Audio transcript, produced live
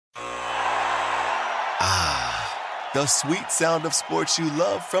The sweet sound of sports you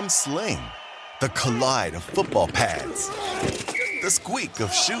love from Sling. The collide of football pads. The squeak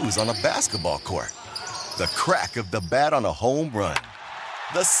of shoes on a basketball court. The crack of the bat on a home run.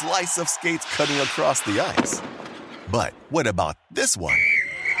 The slice of skates cutting across the ice. But what about this one?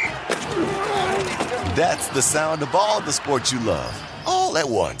 That's the sound of all the sports you love, all at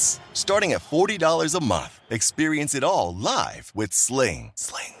once. Starting at $40 a month. Experience it all live with Sling.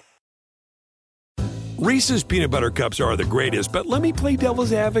 Reese's Peanut Butter Cups are the greatest, but let me play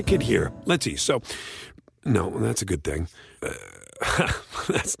devil's advocate here. Let's see. So, no, that's a good thing.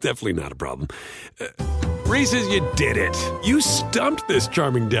 That's definitely not a problem. Reese's, you did it. You stumped this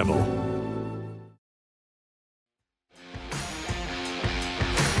charming devil.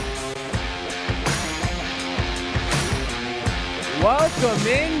 Welcome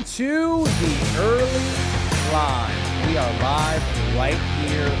into the early line. We are live right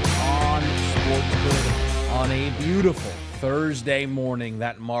here on Sports Grid on a beautiful Thursday morning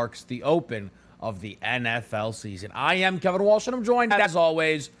that marks the open of the NFL season. I am Kevin Walsh, and I'm joined, as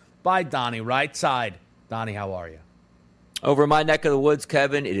always, by Donnie Rightside. Donnie, how are you? Over in my neck of the woods,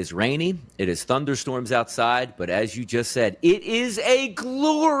 Kevin, it is rainy. It is thunderstorms outside. But as you just said, it is a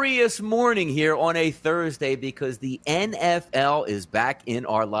glorious morning here on a Thursday because the NFL is back in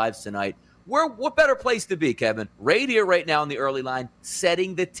our lives tonight. What better place to be, Kevin? Right here, right now in the early line,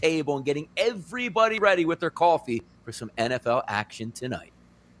 setting the table and getting everybody ready with their coffee for some NFL action tonight.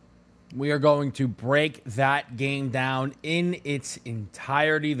 We are going to break that game down in its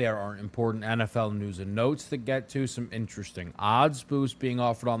entirety. There are important NFL news and notes to get to, some interesting odds boosts being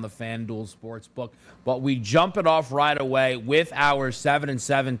offered on the FanDuel Sportsbook. But we jump it off right away with our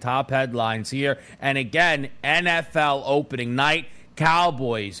 7-7 top headlines here. And again, NFL opening night,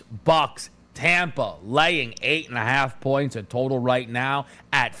 Cowboys, Bucs, Tampa laying 8.5 points, a total right now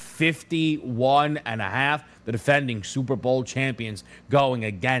at 51.5. The defending Super Bowl champions going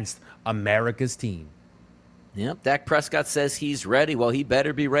against America's team. Yep, Dak Prescott says he's ready. Well, he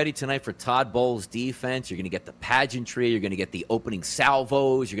better be ready tonight for Todd Bowles' defense. You're going to get the pageantry. You're going to get the opening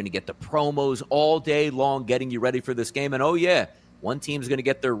salvos. You're going to get the promos all day long getting you ready for this game. And, oh, yeah, one team's going to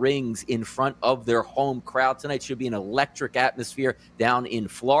get their rings in front of their home crowd tonight. Should be an electric atmosphere down in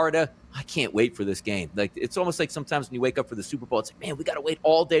Florida. I can't wait for this game. Like, it's almost like sometimes when you wake up for the Super Bowl, it's like, man, we got to wait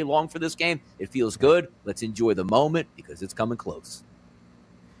all day long for this game. It feels good. Let's enjoy the moment because it's coming close.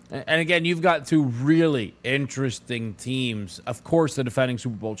 And again, you've got two really interesting teams. Of course, the defending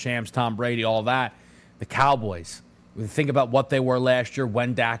Super Bowl champs, Tom Brady, all that. The Cowboys. We think about what they were last year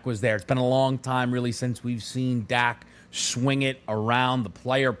when Dak was there. It's been a long time, really, since we've seen Dak swing it around. The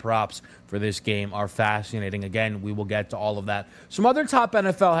player props for this game are fascinating. Again, we will get to all of that. Some other top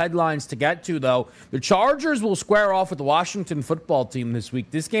NFL headlines to get to, though. The Chargers will square off with the Washington football team this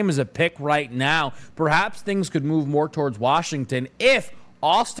week. This game is a pick right now. Perhaps things could move more towards Washington if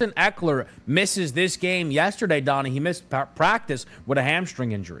Austin Eckler misses this game yesterday, Donnie. He missed practice with a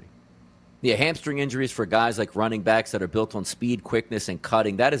hamstring injury. Yeah, hamstring injuries for guys like running backs that are built on speed, quickness, and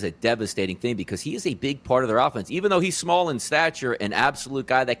cutting, that is a devastating thing because he is a big part of their offense. Even though he's small in stature, an absolute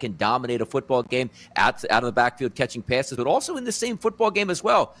guy that can dominate a football game out of the backfield catching passes, but also in the same football game as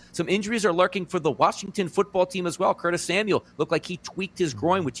well. Some injuries are lurking for the Washington football team as well. Curtis Samuel looked like he tweaked his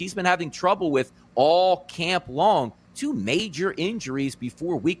groin, which he's been having trouble with all camp long. 2 major injuries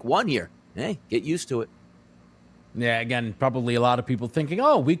before week 1 here. Hey, get used to it. Yeah, again, probably a lot of people thinking,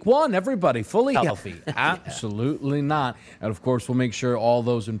 oh, week 1, everybody fully healthy. Absolutely not. And, of course, we'll make sure all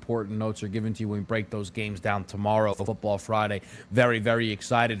those important notes are given to you when we break those games down tomorrow for Football Friday. Very, very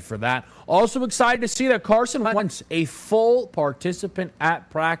excited for that. Also excited to see that Carson Wentz, a full participant at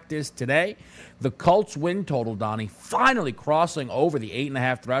practice today. The Colts win total, Donnie, finally crossing over the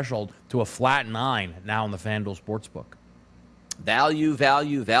 8.5 threshold to a flat 9 now in the FanDuel Sportsbook. Value,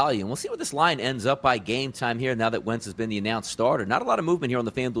 value, value. And we'll see what this line ends up by game time here now that Wentz has been the announced starter. Not a lot of movement here on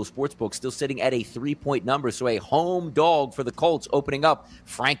the FanDuel Sportsbook, still sitting at a 3-point number, so a home dog for the Colts opening up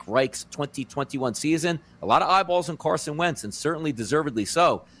Frank Reich's 2021 season. A lot of eyeballs on Carson Wentz, and certainly deservedly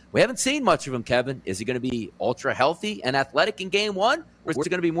so. We haven't seen much of him, Kevin. Is he going to be ultra healthy and athletic in game 1? Or is he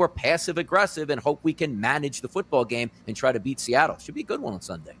going to be more passive-aggressive and hope we can manage the football game and try to beat Seattle? Should be a good one on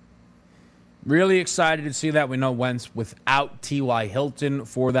Sunday. Really excited to see that. We know Wentz without T.Y. Hilton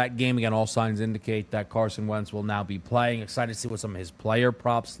for that game. Again, all signs indicate that Carson Wentz will now be playing. Excited to see what some of his player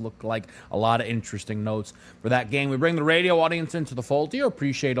props look like. A lot of interesting notes for that game. We bring the radio audience into the fold here.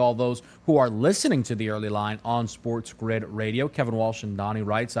 Appreciate all those who are listening to the early line on Sports Grid Radio. Kevin Walsh and Donnie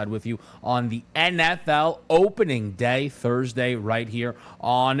Rightside with you on the NFL opening day, Thursday, right here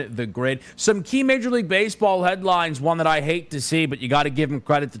on the grid. Some key Major League Baseball headlines, one that I hate to see, but you got to give them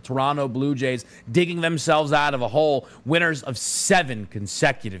credit. The Toronto Blue Jays Jays digging themselves out of a hole, winners of 7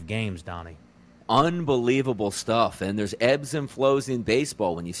 consecutive games, Donnie. Unbelievable stuff. And there's ebbs and flows in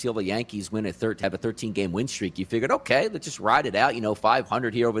baseball. When you see all the Yankees have a 13-game win streak, you figured, okay, let's just ride it out,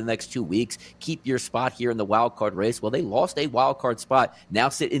 500 here over the next 2 weeks, keep your spot here in the wild card race. Well, they lost a wild card spot, now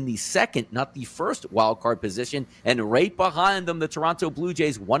sit in the second, not the first wild card position, and right behind them, the Toronto Blue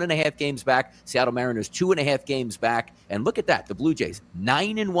Jays, 1.5 games back, Seattle Mariners, 2.5 games back. And look at that, the Blue Jays,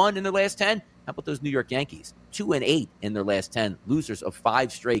 9-1 in their last 10. How about those New York Yankees? 2-8 in their last 10, losers of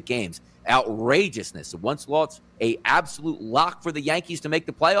 5 straight games. Outrageousness. Once lost a absolute lock for the Yankees to make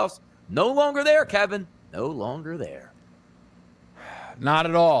the playoffs. No longer there, Kevin. No longer there. Not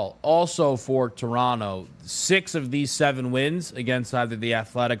at all. Also for Toronto, 6 of these 7 wins against either the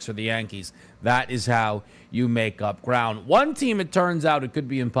Athletics or the Yankees. That is how you make up ground. One team, it turns out, it could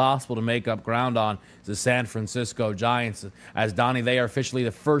be impossible to make up ground on is the San Francisco Giants. As Donnie, they are officially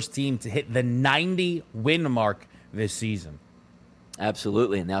the first team to hit the 90-win mark this season.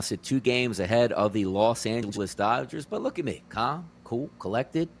 Absolutely, and now sit 2 games ahead of the Los Angeles Dodgers. But look at me, calm, cool,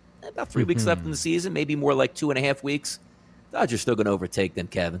 collected. About 3 weeks left in the season, maybe more like 2.5 weeks. Dodgers still going to overtake them,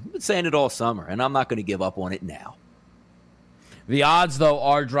 Kevin. I've been saying it all summer, and I'm not going to give up on it now. The odds, though,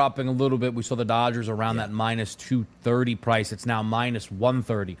 are dropping a little bit. We saw the Dodgers around that minus 230 price. It's now minus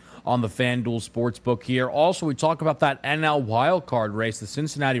 130 on the FanDuel Sportsbook here. Also, we talk about that NL wildcard race. The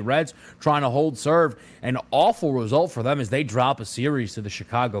Cincinnati Reds trying to hold serve. An awful result for them as they drop a series to the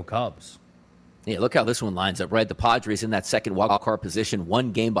Chicago Cubs. Yeah, look how this one lines up, right? The Padres in that second wild card position,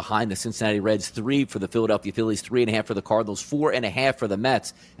 1 game behind the Cincinnati Reds, 3 for the Philadelphia Phillies, 3.5 for the Cardinals, 4.5 for the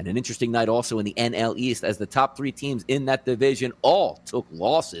Mets. And an interesting night also in the NL East as the top 3 teams in that division all took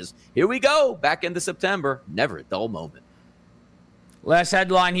losses. Here we go, back into September. Never a dull moment. Last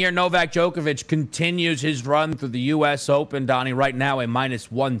headline here, Novak Djokovic continues his run through the U.S. Open. Donnie, right now a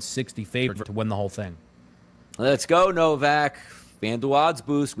minus 160 favorite to win the whole thing. Let's go, Novak. FanDuel Odds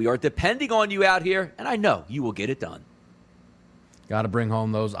Boost. We are depending on you out here, and I know you will get it done. Got to bring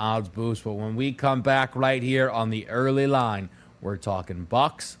home those odds boosts. But when we come back right here on the early line, we're talking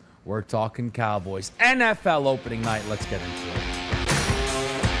Bucs, we're talking Cowboys. NFL opening night. Let's get into it.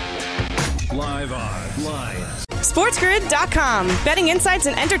 Live Odds. Lines. SportsGrid.com. Betting insights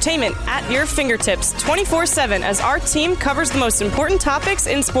and entertainment at your fingertips 24/7 as our team covers the most important topics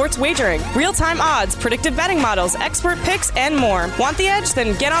in sports wagering. Real-time odds, predictive betting models, expert picks, and more. Want the edge?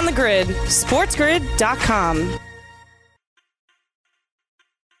 Then get on the grid. SportsGrid.com.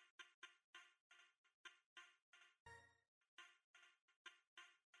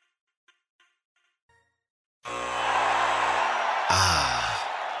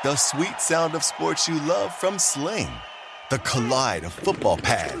 The sweet sound of sports you love from Sling. The collide of football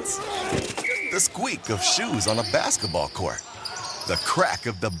pads. The squeak of shoes on a basketball court. The crack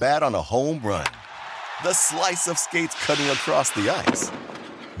of the bat on a home run. The slice of skates cutting across the ice.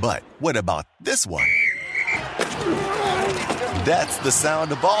 But what about this one? That's the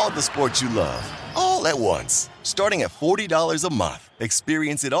sound of all the sports you love, all at once. Starting at $40 a month.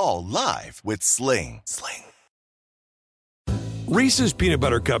 Experience it all live with Sling. Reese's Peanut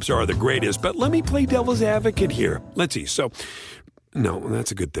Butter Cups are the greatest, but let me play devil's advocate here. Let's see. So, no,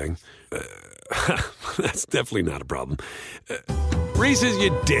 that's a good thing. That's definitely not a problem. Reese's,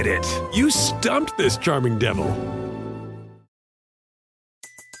 you did it. You stumped this charming devil.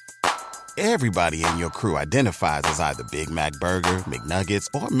 Everybody in your crew identifies as either Big Mac Burger, McNuggets,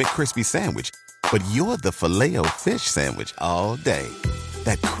 or McCrispy Sandwich. But you're the Filet-O-Fish Sandwich all day.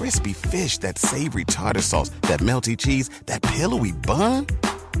 That crispy fish, that savory tartar sauce, that melty cheese, that pillowy bun.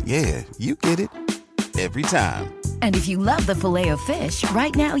 Yeah, you get it. Every time. And if you love the Filet-O-Fish,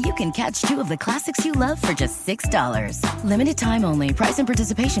 right now you can catch 2 of the classics you love for just $6. Limited time only. Price and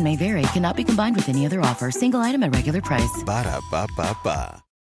participation may vary. Cannot be combined with any other offer. Single item at regular price. Ba-da-ba-ba-ba.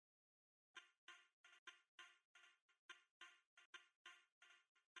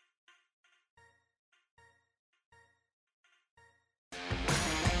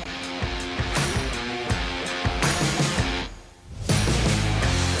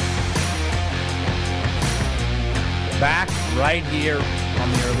 Back right here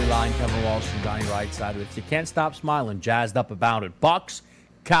on the early line, Kevin Walsh and Donnie Rightside with you. Can't stop smiling, jazzed up about it. Bucs,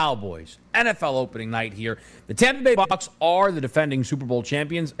 Cowboys, NFL opening night here. The Tampa Bay Bucs are the defending Super Bowl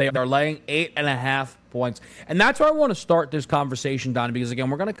champions. They are laying 8.5 points. And that's where I want to start this conversation, Donnie, because,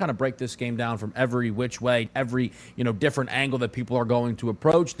 again, we're going to kind of break this game down from every which way, every, different angle that people are going to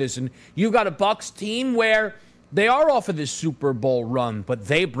approach this. And you've got a Bucs team where they are off of this Super Bowl run, but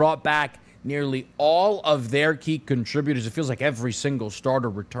they brought back nearly all of their key contributors. It feels like every single starter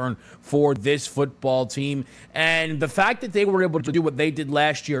returned for this football team. And the fact that they were able to do what they did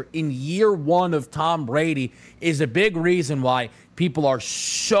last year in year one of Tom Brady is a big reason why people are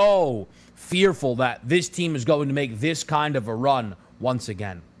so fearful that this team is going to make this kind of a run once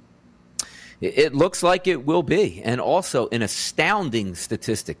again. It looks like it will be. And also an astounding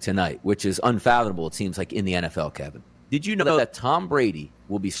statistic tonight, which is unfathomable, it seems like, in the NFL, Kevin. Did you know that Tom Brady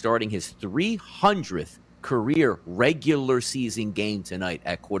will be starting his 300th career regular season game tonight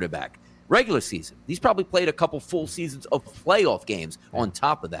at quarterback? Regular season. He's probably played a couple full seasons of playoff games on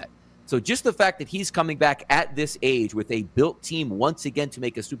top of that. So just the fact that he's coming back at this age with a built team once again to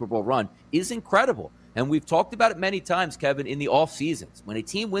make a Super Bowl run is incredible. And we've talked about it many times, Kevin, in the off seasons. When a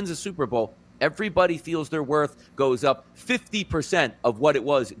team wins a Super Bowl, everybody feels their worth goes up 50% of what it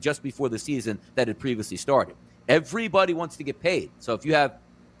was just before the season that had previously started. Everybody wants to get paid. So if you have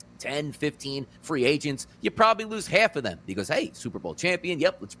 10, 15 free agents, you probably lose half of them because, hey, Super Bowl champion,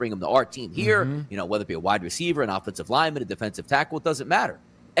 yep, let's bring them to our team here. You know, whether it be a wide receiver, an offensive lineman, a defensive tackle, it doesn't matter.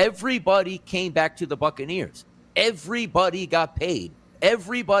 Everybody came back to the Buccaneers. Everybody got paid.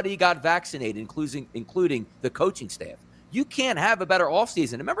 Everybody got vaccinated, including the coaching staff. You can't have a better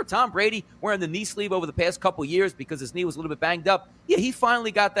offseason. Remember Tom Brady wearing the knee sleeve over the past couple years because his knee was a little bit banged up? Yeah, he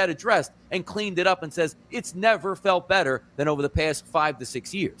finally got that addressed and cleaned it up and says it's never felt better than over the past 5 to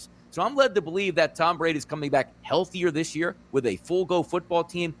 6 years. So I'm led to believe that Tom Brady's coming back healthier this year with a full-go football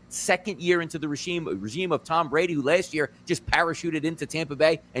team, second year into the regime of Tom Brady, who last year just parachuted into Tampa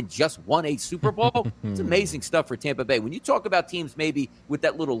Bay and just won a Super Bowl. It's amazing stuff for Tampa Bay. When you talk about teams maybe with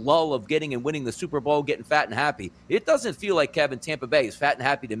that little lull of getting and winning the Super Bowl, getting fat and happy, it doesn't feel like Tampa Bay is fat and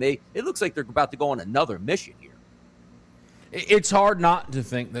happy to me. It looks like they're about to go on another mission here. It's hard not to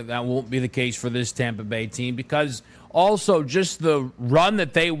think that that won't be the case for this Tampa Bay team because also just the run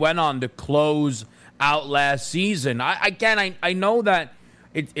that they went on to close out last season. I know that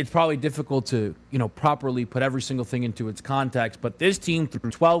it's probably difficult to, properly put every single thing into its context, but this team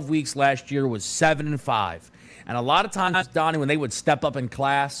through 12 weeks last year was 7-5. And a lot of times, Donnie, when they would step up in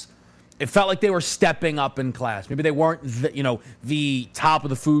class, it felt like they were stepping up in class. Maybe they weren't, the top of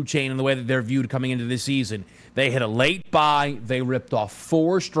the food chain in the way that they're viewed coming into this season. They hit a late bye. They ripped off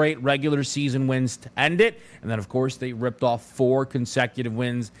 4 straight regular season wins to end it. And then, of course, they ripped off 4 consecutive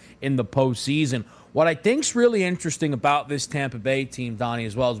wins in the postseason. What I think's really interesting about this Tampa Bay team, Donnie,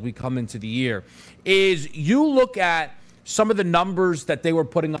 as well as we come into the year, is you look at some of the numbers that they were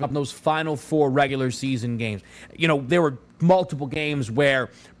putting up in those final 4 regular season games. There were multiple games where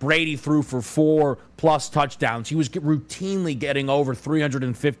Brady threw for 4+ touchdowns. He was routinely getting over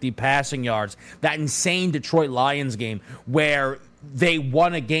 350 passing yards. That insane Detroit Lions game where they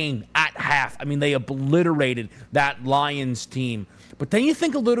won a game at half. I mean, they obliterated that Lions team. But then you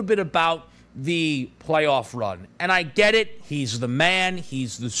think a little bit about the playoff run. And I get it. He's the man.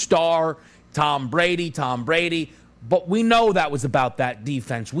 He's the star. Tom Brady. But we know that was about that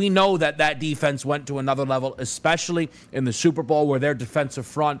defense. We know that defense went to another level, especially in the Super Bowl where their defensive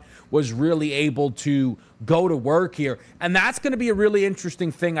front was really able to go to work here. And that's going to be a really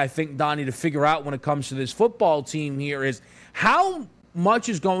interesting thing, I think, Donnie, to figure out when it comes to this football team here is how much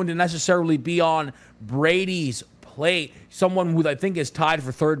is going to necessarily be on Brady's plate, someone who I think is tied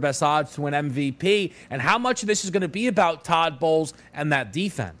for third best odds to win MVP, and how much of this is going to be about Todd Bowles and that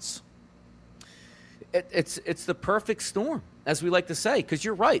defense. It's the perfect storm, as we like to say, because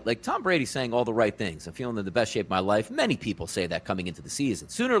you're right. Like Tom Brady's saying all the right things. I'm feeling in the best shape of my life. Many people say that coming into the season.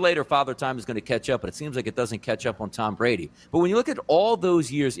 Sooner or later, Father Time is going to catch up, but it seems like it doesn't catch up on Tom Brady. But when you look at all those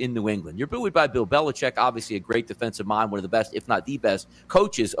years in New England, you're buoyed by Bill Belichick, obviously a great defensive mind, one of the best, if not the best,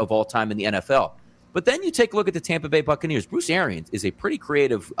 coaches of all time in the NFL. But then you take a look at the Tampa Bay Buccaneers. Bruce Arians is a pretty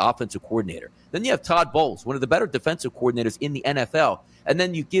creative offensive coordinator. Then you have Todd Bowles, one of the better defensive coordinators in the NFL. And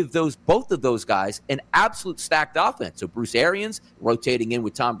then you give both of those guys an absolute stacked offense. So Bruce Arians rotating in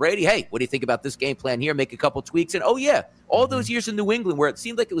with Tom Brady. Hey, what do you think about this game plan here? Make a couple tweaks. And, oh, yeah, all those years in New England where it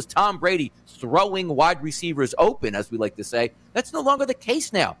seemed like it was Tom Brady throwing wide receivers open, as we like to say, that's no longer the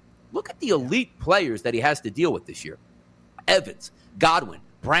case now. Look at the elite players that he has to deal with this year. Evans, Godwin,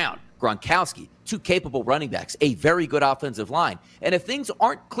 Brown, Gronkowski, 2 capable running backs, a very good offensive line. And if things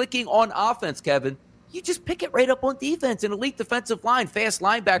aren't clicking on offense, Kevin, you just pick it right up on defense. An elite defensive line, fast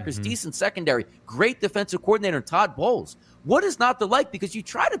linebackers, decent secondary, great defensive coordinator, Todd Bowles. What is not to like? Because you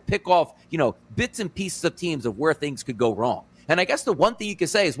try to pick off, bits and pieces of teams of where things could go wrong. And I guess the one thing you can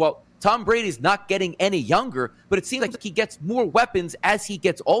say is, well, Tom Brady's not getting any younger, but it seems like he gets more weapons as he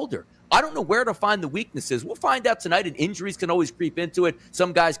gets older. I don't know where to find the weaknesses. We'll find out tonight, and injuries can always creep into it.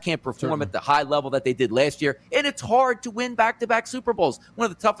 Some guys can't perform at the high level that they did last year, and it's hard to win back-to-back Super Bowls. One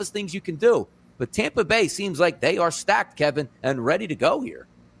of the toughest things you can do. But Tampa Bay seems like they are stacked, Kevin, and ready to go here.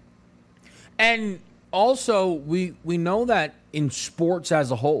 And also, we know that in sports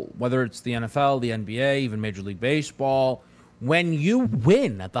as a whole, whether it's the NFL, the NBA, even Major League Baseball, when you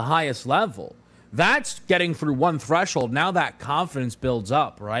win at the highest level, that's getting through one threshold. Now that confidence builds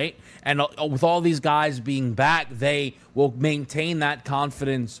up, right? And with all these guys being back, they will maintain that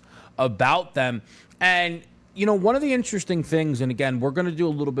confidence about them. And, you know, one of the interesting things, and again, we're going to do a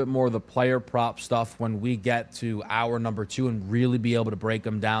little bit more of the player prop stuff when we get to hour number 2 and really be able to break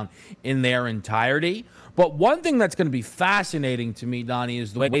them down in their entirety. But one thing that's going to be fascinating to me, Donnie,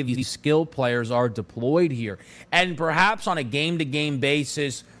 is the way these skill players are deployed here. And perhaps on a game-to-game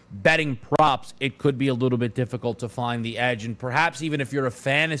basis, betting props, it could be a little bit difficult to find the edge. And perhaps even if you're a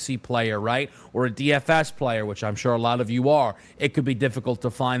fantasy player, right, or a DFS player, which I'm sure a lot of you are, it could be difficult to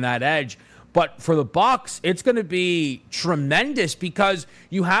find that edge. But for the Bucs, it's going to be tremendous because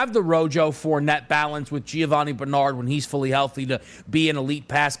you have the Rojo Fournette balance with Giovanni Bernard when he's fully healthy to be an elite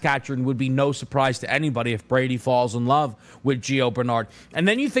pass catcher, and would be no surprise to anybody if Brady falls in love with Gio Bernard. And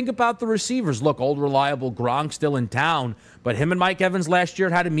then you think about the receivers. Look, old reliable Gronk still in town, but him and Mike Evans last year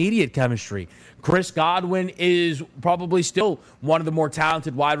had immediate chemistry. Chris Godwin is probably still one of the more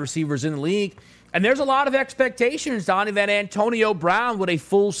talented wide receivers in the league. And there's a lot of expectations, Donnie, that Antonio Brown, with a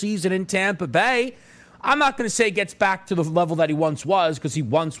full season in Tampa Bay, I'm not going to say gets back to the level that he once was, because he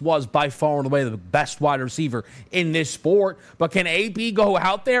once was by far and away the best wide receiver in this sport. But can AB go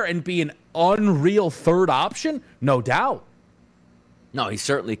out there and be an unreal third option? No doubt. No, he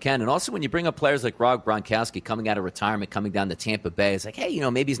certainly can. And also when you bring up players like Rob Gronkowski coming out of retirement, coming down to Tampa Bay, it's like, hey,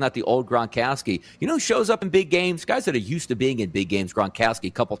 maybe he's not the old Gronkowski. Shows up in big games. Guys that are used to being in big games. Gronkowski,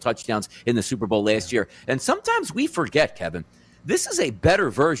 a couple touchdowns in the Super Bowl last year. And sometimes we forget, Kevin, this is a better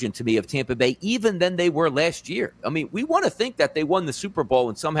version to me of Tampa Bay even than they were last year. I mean, we want to think that they won the Super Bowl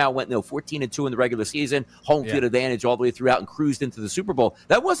and somehow went 14-2 in the regular season, home field advantage all the way throughout, and cruised into the Super Bowl.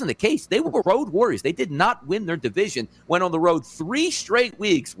 That wasn't the case. They were road warriors. They did not win their division, went on the road 3 straight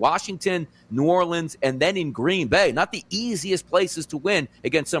weeks, Washington, New Orleans, and then in Green Bay. Not the easiest places to win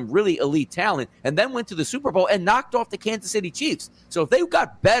against some really elite talent, and then went to the Super Bowl and knocked off the Kansas City Chiefs. So if they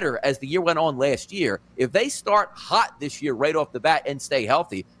got better as the year went on last year, if they start hot this year right off the bat and stay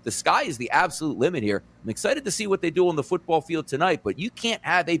healthy, the sky is the absolute limit here. I'm excited to see what they do on the football field tonight, but you can't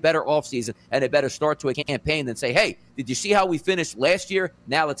have a better offseason and a better start to a campaign than say, hey, did you see how we finished last year?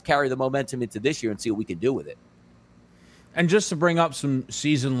 Now let's carry the momentum into this year and see what we can do with it. And just to bring up some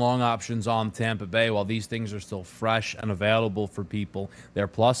season-long options on Tampa Bay, while these things are still fresh and available for people, they're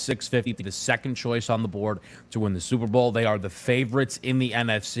plus 650, the second choice on the board to win the Super Bowl. They are the favorites in the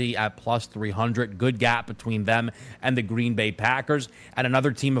NFC at plus 300. Good gap between them and the Green Bay Packers. And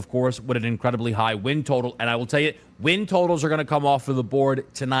another team, of course, with an incredibly high win total. And I will tell you, win totals are going to come off of the board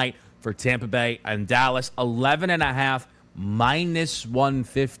tonight for Tampa Bay and Dallas. 11.5. minus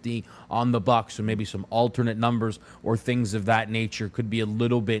 150 on the Bucs, so maybe some alternate numbers or things of that nature could be a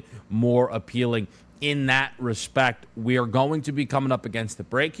little bit more appealing in that respect. We are going to be coming up against the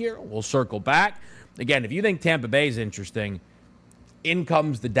break here. We'll circle back. Again, if you think Tampa Bay is interesting, in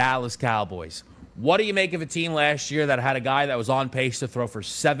comes the Dallas Cowboys. What do you make of a team last year that had a guy that was on pace to throw for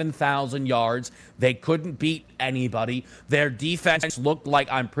 7,000 yards? They couldn't beat anybody. Their defense looked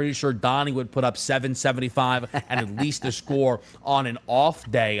like, I'm pretty sure Donnie would put up 775 and at least a score on an off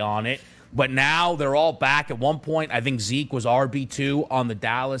day on it. But now they're all back. At one point, I think Zeke was RB2 on the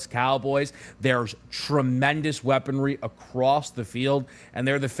Dallas Cowboys. There's tremendous weaponry across the field, and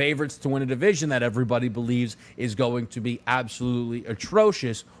they're the favorites to win a division that everybody believes is going to be absolutely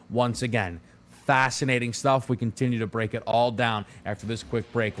atrocious once again. Fascinating stuff. We continue to break it all down after this quick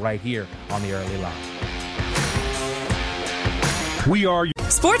break right here on the Early Line. We are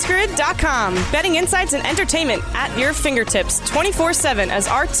SportsGrid.com. Betting insights and entertainment at your fingertips 24/7 as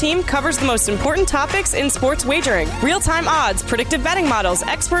our team covers the most important topics in sports wagering. Real-time odds, predictive betting models,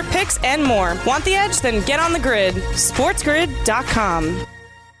 expert picks, and more. Want the edge? Then get on the grid. SportsGrid.com.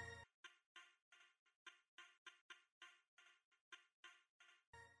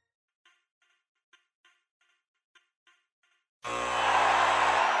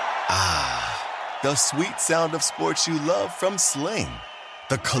 The sweet sound of sports you love from Sling.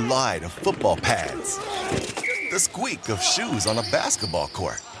 The collide of football pads. The squeak of shoes on a basketball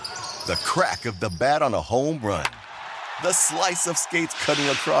court. The crack of the bat on a home run. The slice of skates cutting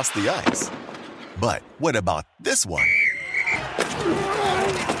across the ice. But what about this one?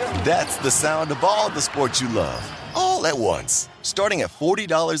 That's the sound of all the sports you love. All all at once. Starting at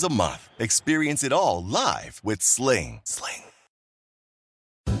 $40 a month. Experience it all live with Sling.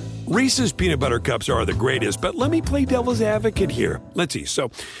 Reese's peanut butter cups are the greatest, but let me play devil's advocate here. Let's see.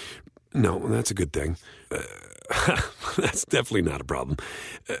 So, no, that's a good thing. That's definitely not a problem.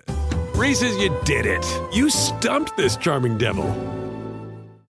 Reese's, you did it. You stumped this charming devil.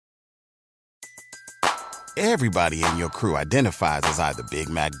 Everybody in your crew identifies as either Big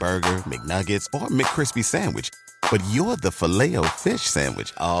Mac Burger, McNuggets, or McCrispy Sandwich. But you're the Filet-O-Fish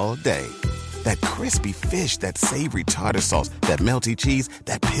Sandwich all day. That crispy fish, that savory tartar sauce, that melty cheese,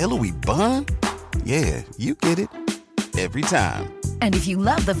 that pillowy bun. Yeah, you get it. Every time. And if you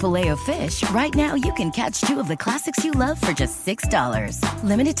love the Filet-O-Fish, right now you can catch two of the classics you love for just $6.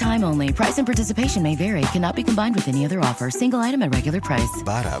 Limited time only. Price and participation may vary. Cannot be combined with any other offer. Single item at regular price.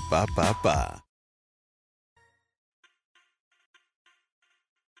 Ba-da-ba-ba-ba.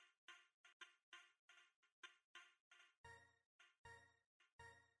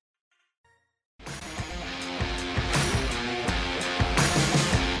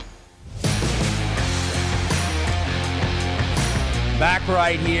 Back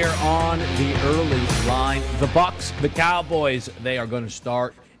right here on the early line. The Bucs, the Cowboys, they are going to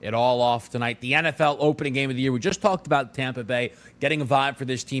start it all off tonight. The NFL opening game of the year. We just talked about Tampa Bay getting a vibe for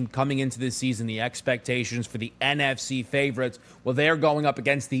this team coming into this season, the expectations for the NFC favorites. Well, they're going up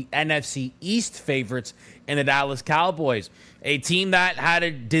against the NFC East favorites in the Dallas Cowboys, a team that had a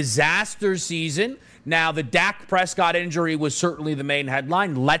disaster season. Now, the Dak Prescott injury was certainly the main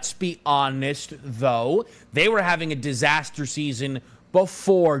headline. Let's be honest, though. They were having a disaster season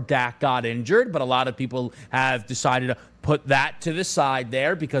before Dak got injured, but a lot of people have decided to put that to the side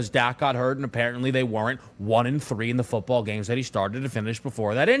there because Dak got hurt, and apparently they weren't 1-3 in the football games that he started to finish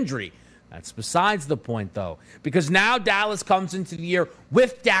before that injury. That's besides the point, though, because now Dallas comes into the year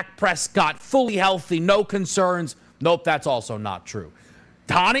with Dak Prescott fully healthy, no concerns. Nope, that's also not true.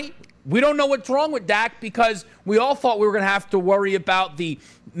 Donnie? We don't know what's wrong with Dak because we all thought we were going to have to worry about the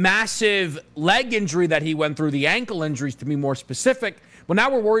massive leg injury that he went through, the ankle injuries to be more specific. But now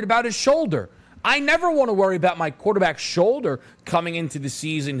we're worried about his shoulder. I never want to worry about my quarterback's shoulder coming into the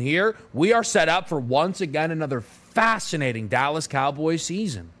season here. We are set up for, once again, another fascinating Dallas Cowboys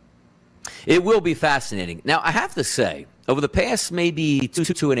season. It will be fascinating. Now, I have to say, over the past maybe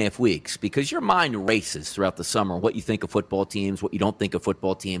two and a half weeks, because your mind races throughout the summer, what you think of football teams, what you don't think of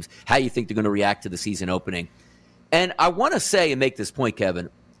football teams, how you think they're going to react to the season opening. And I want to say and make this point, Kevin,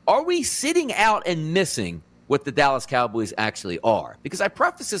 are we sitting out and missing what the Dallas Cowboys actually are? Because I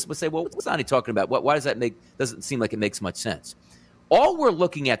preface this with say, well, what's Donnie talking about? Why does that doesn't seem like it makes much sense? All we're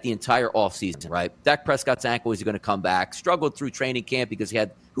looking at the entire offseason, right? Dak Prescott's ankle is going to come back, struggled through training camp because he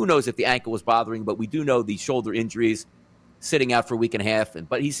had, who knows if the ankle was bothering, but we do know the shoulder injuries, sitting out for a week and a half.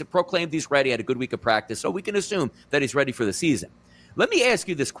 But he's proclaimed he's ready, had a good week of practice, so we can assume that he's ready for the season. Let me ask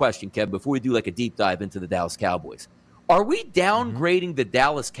you this question, Kevin, before we do like a deep dive into the Dallas Cowboys. Are we downgrading the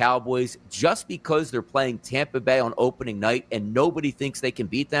Dallas Cowboys just because they're playing Tampa Bay on opening night and nobody thinks they can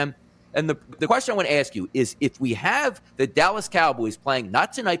beat them? And the question I want to ask you is, if we have the Dallas Cowboys playing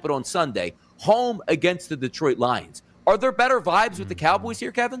not tonight but on Sunday, home against the Detroit Lions, are there better vibes with the Cowboys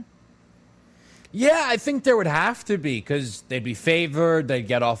here, Kevin? Yeah, I think there would have to be because they'd be favored. They'd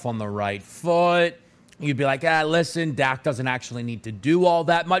get off on the right foot. You'd be like, listen, Dak doesn't actually need to do all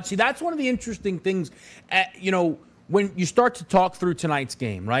that much. See, that's one of the interesting things, when you start to talk through tonight's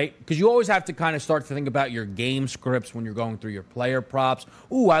game, right? Because you always have to kind of start to think about your game scripts when you're going through your player props.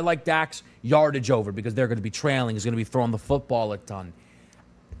 Ooh, I like Dak's yardage over because they're going to be trailing. He's going to be throwing the football a ton.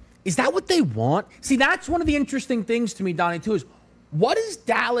 Is that what they want? See, that's one of the interesting things to me, Donnie, too, is what is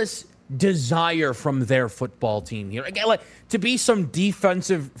Dallas desire from their football team here? Again, like to be some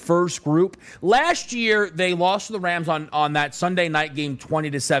defensive first group. Last year, they lost to the Rams on that Sunday night game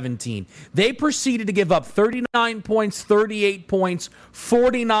 20-17. They proceeded to give up 39 points, 38 points,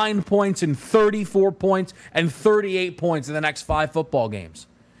 49 points, and 34 points, and 38 points in the next 5 football games.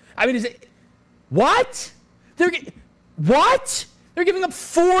 I mean, is it what? What? They're giving up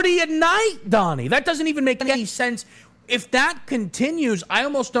 40 a night, Donnie. That doesn't even make any sense. If that continues, I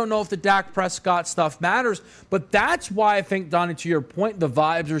almost don't know if the Dak Prescott stuff matters, but that's why I think, Donnie, to your point, the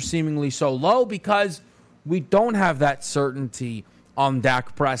vibes are seemingly so low because we don't have that certainty on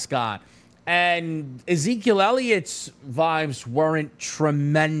Dak Prescott. And Ezekiel Elliott's vibes weren't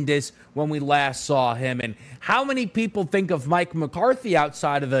tremendous when we last saw him. And how many people think of Mike McCarthy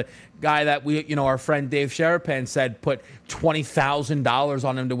outside of the guy that our friend Dave Sherapan said put $20,000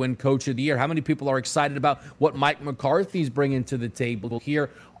 on him to win Coach of the Year? How many people are excited about what Mike McCarthy's bringing to the table here?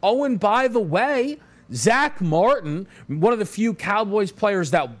 Oh, and by the way, Zach Martin, one of the few Cowboys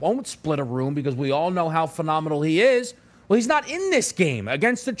players that won't split a room because we all know how phenomenal he is. Well, he's not in this game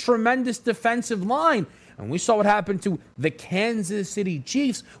against a tremendous defensive line. And we saw what happened to the Kansas City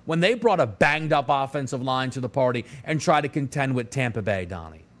Chiefs when they brought a banged-up offensive line to the party and tried to contend with Tampa Bay,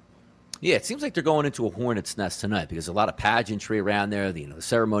 Donnie. Yeah, it seems like they're going into a hornet's nest tonight because a lot of pageantry around there. The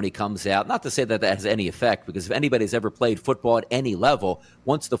ceremony comes out. Not to say that has any effect, because if anybody's ever played football at any level,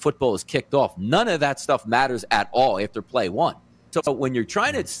 once the football is kicked off, none of that stuff matters at all after play one. So when you're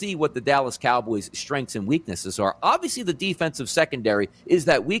trying to see what the Dallas Cowboys' strengths and weaknesses are, obviously the defensive secondary is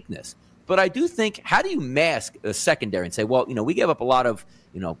that weakness. But I do think, how do you mask a secondary and say, well, we gave up a lot of,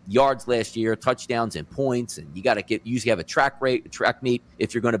 yards last year, touchdowns and points, and you got to usually have a track meet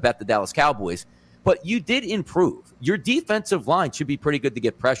if you're going to bet the Dallas Cowboys. But you did improve. Your defensive line should be pretty good to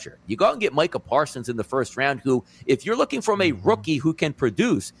get pressure. You go and get Micah Parsons in the first round, who, if you're looking from a rookie who can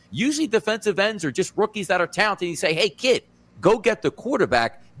produce, usually defensive ends are just rookies that are talented. And you say, hey, kid, go get the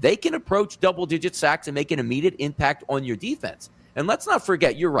quarterback. They can approach double-digit sacks and make an immediate impact on your defense. And let's not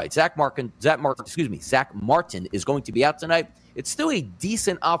forget, you're right, Zach Martin is going to be out tonight. It's still a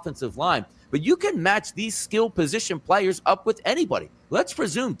decent offensive line, but you can match these skill position players up with anybody. Let's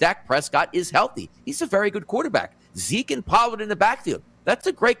presume Dak Prescott is healthy. He's a very good quarterback. Zeke and Pollard in the backfield. That's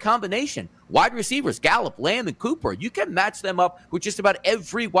a great combination. Wide receivers, Gallup, Lamb, and Cooper. You can match them up with just about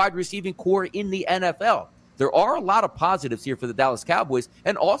every wide receiving core in the NFL. There are a lot of positives here for the Dallas Cowboys,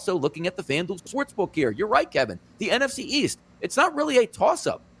 and also looking at the FanDuel Sportsbook here. You're right, Kevin. The NFC East, it's not really a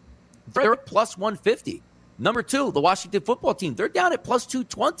toss-up. They're at plus 150. Number 2, the Washington football team, they're down at plus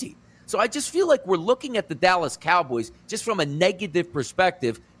 220. So I just feel like we're looking at the Dallas Cowboys just from a negative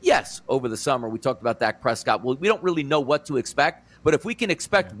perspective. Yes, over the summer we talked about Dak Prescott. Well, we don't really know what to expect, but if we can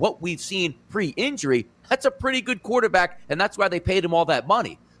expect what we've seen pre-injury, that's a pretty good quarterback, and that's why they paid him all that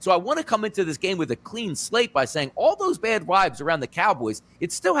money. So I want to come into this game with a clean slate by saying all those bad vibes around the Cowboys,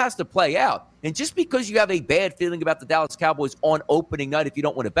 it still has to play out. And just because you have a bad feeling about the Dallas Cowboys on opening night, if you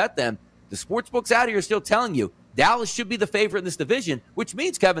don't want to bet them, the sportsbooks out here are still telling you Dallas should be the favorite in this division, which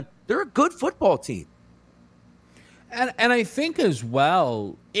means, Kevin, they're a good football team. And I think as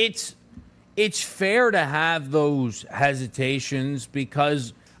well, it's fair to have those hesitations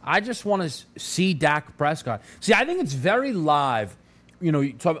because I just want to see Dak Prescott. See, I think it's very live.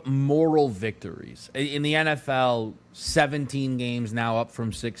 You talk about moral victories. In the NFL, 17 games now up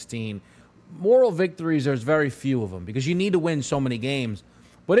from 16. Moral victories, there's very few of them because you need to win so many games.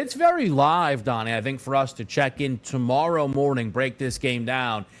 But it's very live, Donnie, I think, for us to check in tomorrow morning, break this game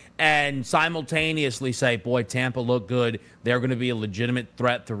down, and simultaneously say, boy, Tampa looked good. They're going to be a legitimate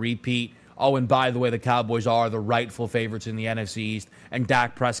threat to repeat. Oh, and by the way, the Cowboys are the rightful favorites in the NFC East, and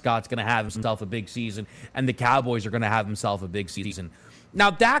Dak Prescott's going to have himself a big season, and the Cowboys are going to have himself a big season. Now,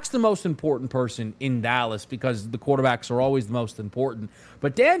 Dak's the most important person in Dallas because the quarterbacks are always the most important.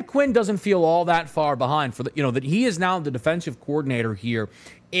 But Dan Quinn doesn't feel all that far behind for that he is now the defensive coordinator here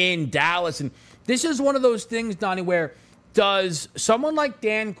in Dallas. And this is one of those things, Donnie, where does someone like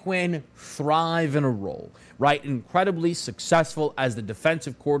Dan Quinn thrive in a role, right? Incredibly successful as the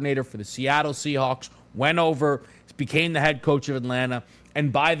defensive coordinator for the Seattle Seahawks, went over, became the head coach of Atlanta.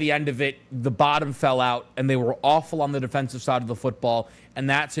 And by the end of it, the bottom fell out, and they were awful on the defensive side of the football, and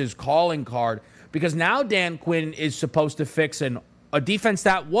that's his calling card. Because now Dan Quinn is supposed to fix a defense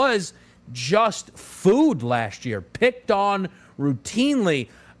that was just food last year, picked on routinely.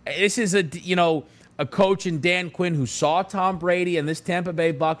 This is a coach in Dan Quinn who saw Tom Brady and this Tampa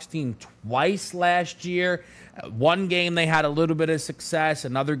Bay Bucs team twice last year. One game they had a little bit of success,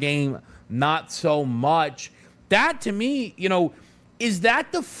 another game not so much. That, to me, is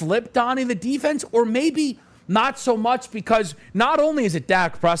that the flip, Donnie, the defense? Or maybe not so much because not only is it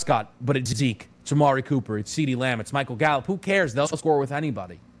Dak Prescott, but it's Zeke, it's Amari Cooper, it's CeeDee Lamb, it's Michael Gallup. Who cares? They'll score with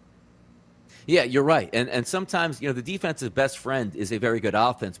anybody. Yeah, you're right. And sometimes, the defense's best friend is a very good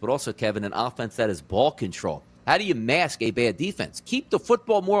offense, but also, Kevin, an offense that is ball control. How do you mask a bad defense? Keep the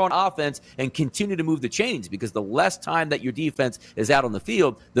football more on offense and continue to move the chains, because the less time that your defense is out on the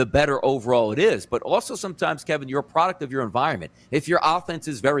field, the better overall it is. But also sometimes, Kevin, you're a product of your environment. If your offense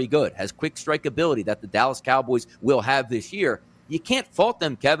is very good, has quick strike ability that the Dallas Cowboys will have this year, you can't fault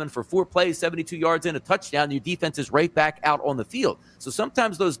them, Kevin, for 4 plays, 72 yards and a touchdown. Your defense is right back out on the field. So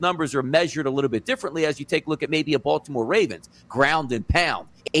sometimes those numbers are measured a little bit differently as you take a look at maybe a Baltimore Ravens, ground and pound,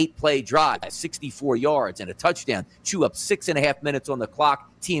 8-play drive, 64 yards and a touchdown, chew up 6.5 minutes on the clock.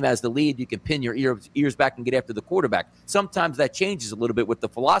 Team has the lead. You can pin your ears back and get after the quarterback. Sometimes that changes a little bit with the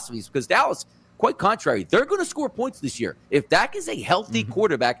philosophies because Dallas, Quite contrary, they're going to score points this year. If Dak is a healthy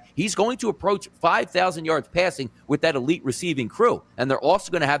quarterback, he's going to approach 5,000 yards passing with that elite receiving crew. And they're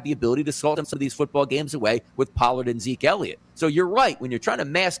also going to have the ability to salt some of these football games away with Pollard and Zeke Elliott. So you're right. When you're trying to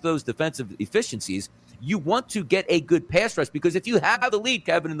mask those defensive efficiencies, you want to get a good pass rush, because if you have the lead,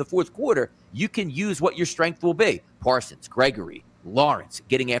 Kevin, in the fourth quarter, you can use what your strength will be. Parsons, Gregory, Lawrence,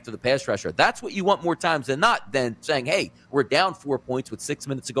 getting after the pass rusher. That's what you want more times than not, than saying, hey, we're down 4 points with 6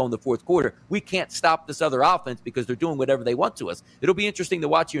 minutes to go in the fourth quarter. We can't stop this other offense because they're doing whatever they want to us. It'll be interesting to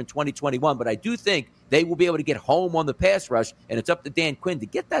watch here in 2021, but I do think they will be able to get home on the pass rush, and it's up to Dan Quinn to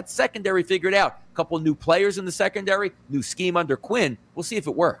get that secondary figured out. A couple of new players in the secondary, new scheme under Quinn. We'll see if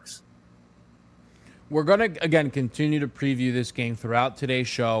it works. We're going to, again, continue to preview this game throughout today's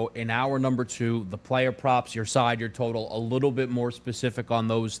show. In hour number 2, the player props, your side, your total, a little bit more specific on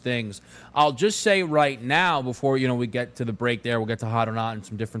those things. I'll just say right now, before we get to the break there, we'll get to hot or not and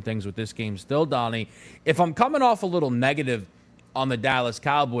some different things with this game still, Donnie. If I'm coming off a little negative on the Dallas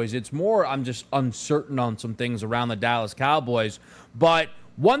Cowboys, it's more I'm just uncertain on some things around the Dallas Cowboys. But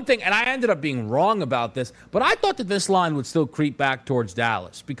one thing, and I ended up being wrong about this, but I thought that this line would still creep back towards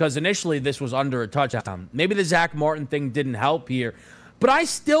Dallas because initially this was under a touchdown. Maybe the Zach Martin thing didn't help here, but I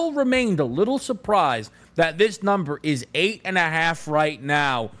still remained a little surprised that this number is 8.5 right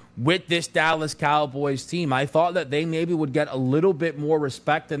now with this Dallas Cowboys team. I thought that they maybe would get a little bit more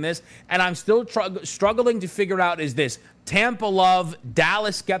respect in this, and I'm still struggling to figure out, is this Tampa love,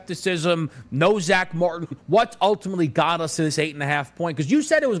 Dallas skepticism, no Zach Martin? What ultimately got us to this 8.5 point? Because you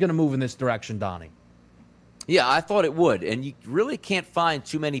said it was going to move in this direction, Donnie. Yeah, I thought it would, and you really can't find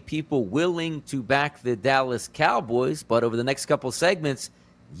too many people willing to back the Dallas Cowboys, but over the next couple segments,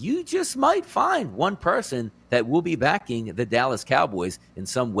 you just might find one person that will be backing the Dallas Cowboys in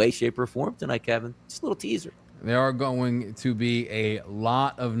some way, shape, or form tonight, Kevin. Just a little teaser. There are going to be a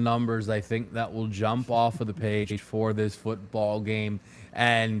lot of numbers, I think, that will jump off of the page for this football game.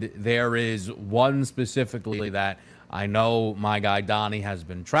 And there is one specifically that I know my guy Donnie has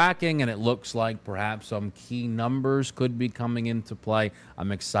been tracking, and it looks like perhaps some key numbers could be coming into play.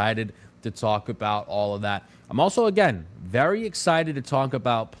 I'm excited to talk about all of that. I'm also, again, very excited to talk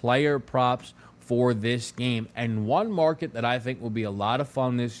about player props for this game. And one market that I think will be a lot of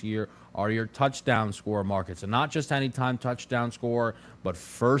fun this year are your touchdown score markets. And not just anytime touchdown score, but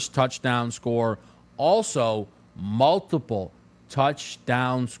first touchdown score. Also, multiple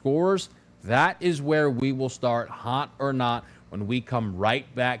touchdown scores. That is where we will start hot or not when we come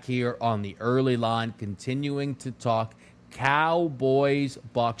right back here on the early line, continuing to talk Cowboys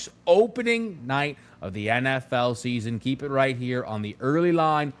Bucs opening night of the NFL season. Keep it right here on the early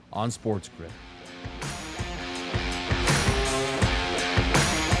line on Sports Grid.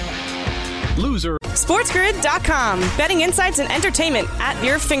 Loser. SportsGrid.com. Betting insights and entertainment at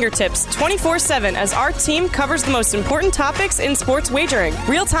your fingertips 24/7 as our team covers the most important topics in sports wagering.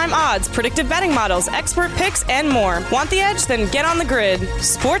 Real-time odds, predictive betting models, expert picks, and more. Want the edge? Then get on the grid.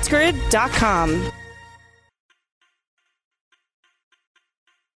 SportsGrid.com.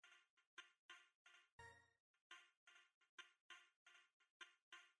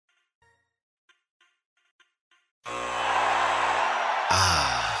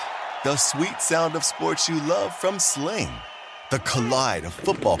 The sweet sound of sports you love from Sling. The collide of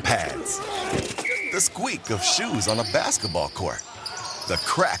football pads. The squeak of shoes on a basketball court. The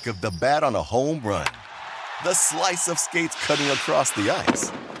crack of the bat on a home run. The slice of skates cutting across the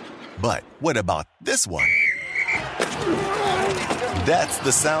ice. But what about this one? That's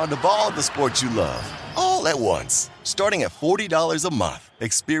the sound of all the sports you love, all at once. Starting at $40 a month.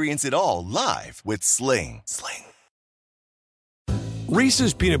 Experience it all live with Sling.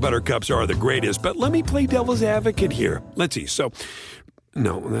 Reese's Peanut Butter Cups are the greatest, but let me play devil's advocate here. Let's see. So,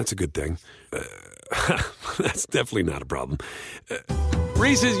 no, that's a good thing. That's definitely not a problem.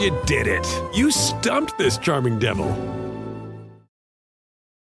 Reese's, you did it. You stumped this charming devil.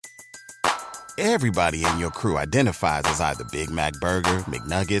 Everybody in your crew identifies as either Big Mac Burger,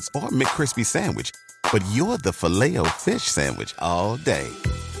 McNuggets, or McCrispy Sandwich. But you're the Filet-O-Fish Sandwich all day.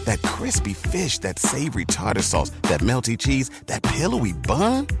 That crispy fish, that savory tartar sauce, that melty cheese, that pillowy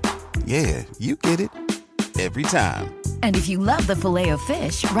bun. Yeah, you get it. Every time. And if you love the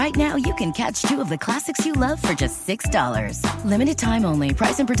Filet-O-Fish, right now you can catch 2 of the classics you love for just $6. Limited time only.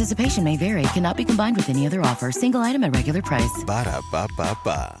 Price and participation may vary. Cannot be combined with any other offer. Single item at regular price.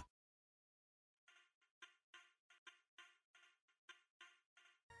 Ba-da-ba-ba-ba.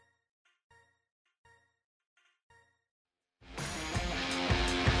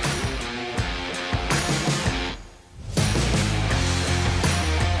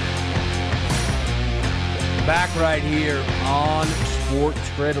 Back right here on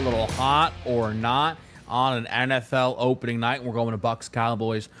Sports Grid, a little hot or not on an NFL opening night. We're going to Bucs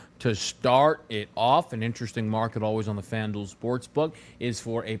Cowboys to start it off. An interesting market always on the FanDuel Sportsbook is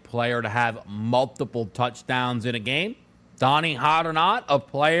for a player to have multiple touchdowns in a game. Donnie, hot or not, a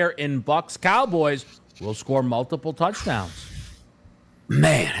player in Bucs Cowboys will score multiple touchdowns.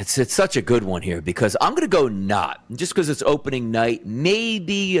 Man, it's such a good one here because I'm going to go not. Just because it's opening night,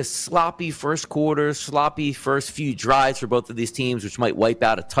 maybe a sloppy first quarter, sloppy first few drives for both of these teams, which might wipe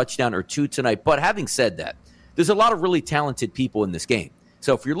out a touchdown or two tonight. But having said that, there's a lot of really talented people in this game.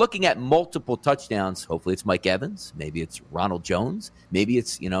 So if you're looking at multiple touchdowns, hopefully it's Mike Evans, maybe it's Ronald Jones, maybe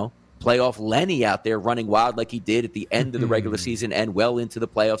it's, playoff Lenny out there running wild like he did at the end of the regular season and well into the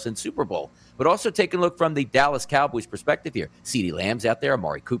playoffs and Super Bowl. But also take a look from the Dallas Cowboys perspective here. CeeDee Lamb's out there.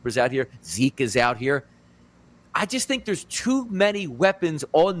 Amari Cooper's out here. Zeke is out here. I just think there's too many weapons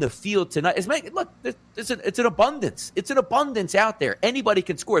on the field tonight. It's an abundance. It's an abundance out there. Anybody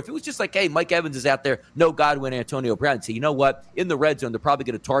can score. If it was just like, hey, Mike Evans is out there, no Godwin, Antonio Brown, and say, you know what? In the red zone, they're probably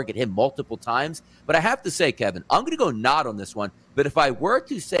going to target him multiple times. But I have to say, Kevin, I'm going to go not on this one. But if I were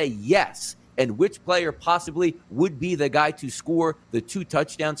to say yes, and which player possibly would be the guy to score the 2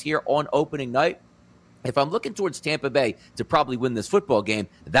 touchdowns here on opening night, if I'm looking towards Tampa Bay to probably win this football game,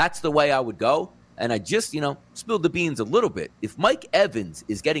 that's the way I would go. And I just, spilled the beans a little bit. If Mike Evans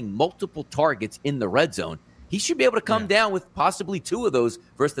is getting multiple targets in the red zone, he should be able to come down with possibly 2 of those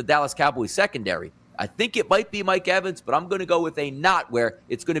versus the Dallas Cowboys secondary. I think it might be Mike Evans, but I'm going to go with a not where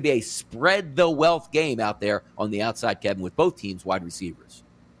it's going to be a spread the wealth game out there on the outside, Kevin, with both teams' wide receivers.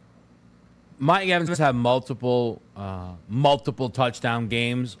 Mike Evans has had multiple touchdown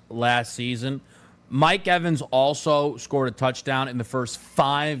games last season. Mike Evans also scored a touchdown in the first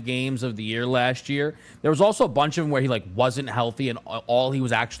 5 games of the year last year. There was also a bunch of them where he wasn't healthy and all he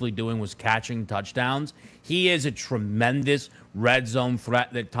was actually doing was catching touchdowns. He is a tremendous red zone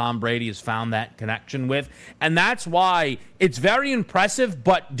threat that Tom Brady has found that connection with. And that's why it's very impressive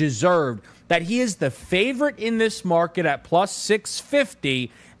but deserved that he is the favorite in this market at plus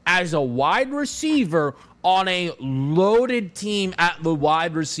 650 as a wide receiver on a loaded team at the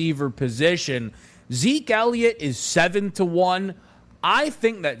wide receiver position. Zeke Elliott is 7-1. I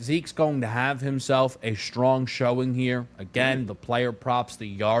think that Zeke's going to have himself a strong showing here. Again, the player props, the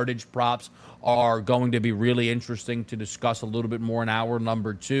yardage props are going to be really interesting to discuss a little bit more in hour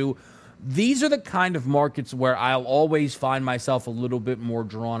number 2. These are the kind of markets where I'll always find myself a little bit more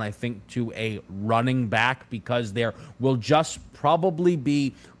drawn, I think, to a running back because there will just probably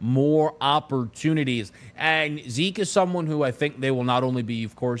be more opportunities. And Zeke is someone who I think they will not only be,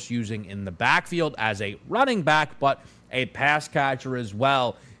 of course, using in the backfield as a running back, but a pass catcher as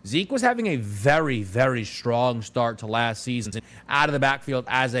well. Zeke was having a very, very strong start to last season out of the backfield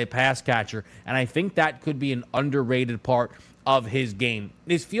as a pass catcher, and I think that could be an underrated part of his game.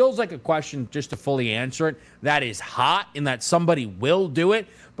 This feels like a question, just to fully answer it, that is hot in that somebody will do it,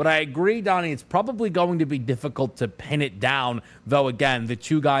 but I agree, Donnie, it's probably going to be difficult to pin it down, though, again, the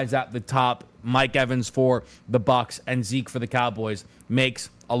 2 guys at the top, Mike Evans for the Bucs and Zeke for the Cowboys, makes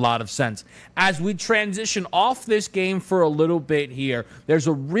a lot of sense. As we transition off this game for a little bit here, there's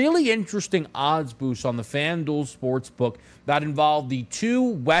a really interesting odds boost on the FanDuel Sportsbook that involve the 2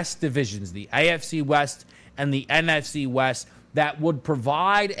 West divisions, the AFC West and the NFC West, that would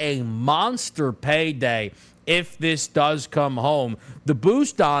provide a monster payday if this does come home. The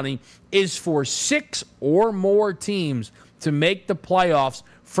boost, Donnie, is for 6 or more teams to make the playoffs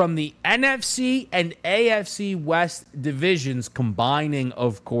from the NFC and AFC West divisions combining,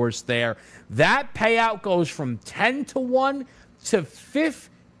 of course, there. That payout goes from 10-1 to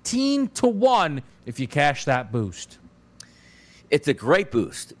 15-1 if you cash that boost. It's a great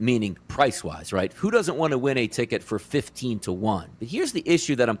boost, meaning price-wise, right? Who doesn't want to win a ticket for 15-1? But here's the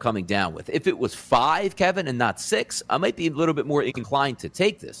issue that I'm coming down with. If it was 5, Kevin, and not 6, I might be a little bit more inclined to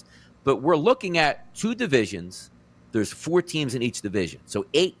take this. But we're looking at 2 divisions. There's 4 teams in each division, so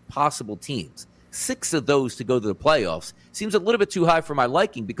 8 possible teams. 6 of those to go to the playoffs seems a little bit too high for my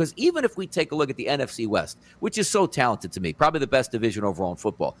liking because even if we take a look at the NFC West, which is so talented to me, probably the best division overall in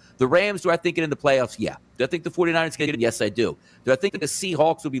football. The Rams, do I think it in the playoffs? Yeah. Do I think the 49ers can get it? Yes, I do. Do I think the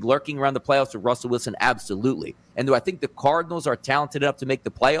Seahawks will be lurking around the playoffs with Russell Wilson? Absolutely. And do I think the Cardinals are talented enough to make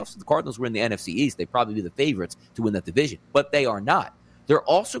the playoffs? The Cardinals were in the NFC East. They'd probably be the favorites to win that division, but they are not. They're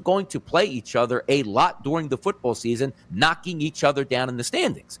also going to play each other a lot during the football season, knocking each other down in the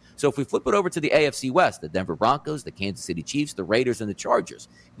standings. So if we flip it over to the AFC West, the Denver Broncos, the Kansas City Chiefs, the Raiders, and the Chargers,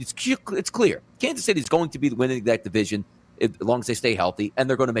 it's clear. Kansas City is going to be winning that division as long as they stay healthy, and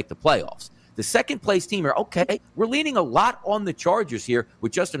they're going to make the playoffs. The second-place team here, okay, we're leaning a lot on the Chargers here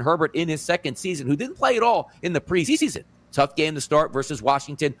with Justin Herbert in his second season, who didn't play at all in the preseason. Tough game to start versus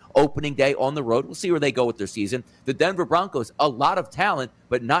Washington, opening day on the road. We'll see where they go with their season. The Denver Broncos, a lot of talent,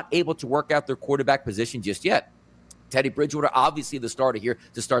 but not able to work out their quarterback position just yet. Teddy Bridgewater, obviously the starter here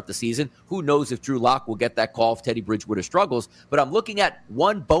to start the season. Who knows if Drew Lock will get that call if Teddy Bridgewater struggles. But I'm looking at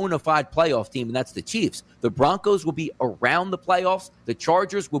one bona fide playoff team, and that's the Chiefs. The Broncos will be around the playoffs. The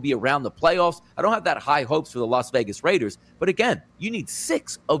Chargers will be around the playoffs. I don't have that high hopes for the Las Vegas Raiders. But again, you need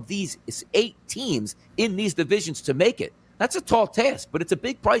 6 of these 8 teams in these divisions to make it. That's a tall task, but it's a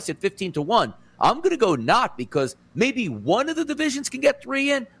big price at 15-1. I'm going to go not because maybe one of the divisions can get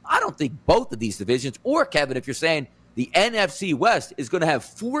 3 in. I don't think both of these divisions, or Kevin, if you're saying the NFC West is going to have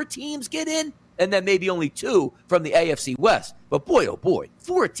 4 teams get in, and then maybe only 2 from the AFC West. But boy, oh boy,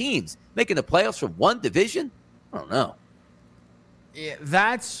 4 teams making the playoffs from one division? I don't know. Yeah,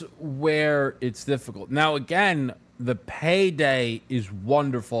 that's where it's difficult. Now, again, the payday is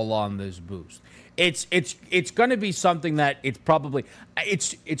wonderful on this boost. It's going to be something that it's probably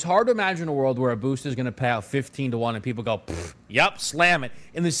it's hard to imagine a world where a boost is going to pay out 15-1 and people go, yep, slam it,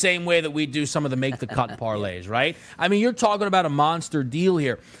 in the same way that we do some of the make the cut parlays, right? I mean, you're talking about a monster deal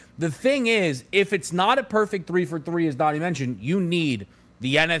here. The thing is, if it's not a perfect 3 for 3, as Donnie mentioned, you need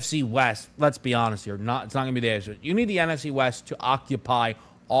the NFC West. Let's be honest here, it's not going to be the AFC. You need the NFC West to occupy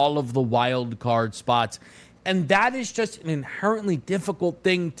all of the wild card spots, and that is just an inherently difficult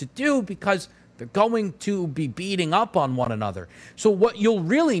thing to do because they're going to be beating up on one another. So what you'll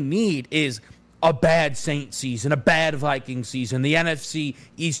really need is a bad Saints season, a bad Vikings season, the NFC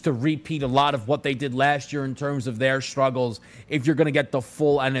East to repeat a lot of what they did last year in terms of their struggles if you're going to get the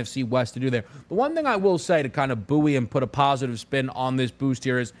full NFC West to do there. The one thing I will say to kind of buoy and put a positive spin on this boost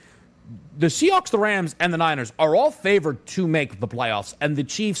here is the Seahawks, the Rams, and the Niners are all favored to make the playoffs, and the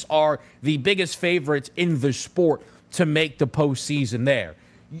Chiefs are the biggest favorites in the sport to make the postseason there.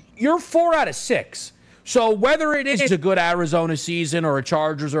 You're 4 out of 6. So whether it is a good Arizona season or a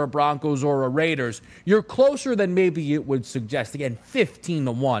Chargers or a Broncos or a Raiders, you're closer than maybe it would suggest. Again,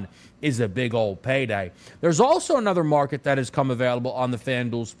 15-1 is a big old payday. There's also another market that has come available on the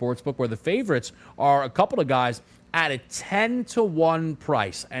FanDuel Sportsbook where the favorites are a couple of guys at a 10-1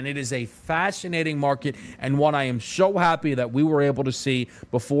 price. And it is a fascinating market and one I am so happy that we were able to see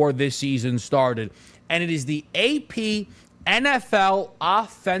before this season started. And it is the AP NFL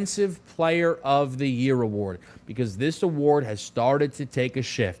Offensive Player of the Year award, because this award has started to take a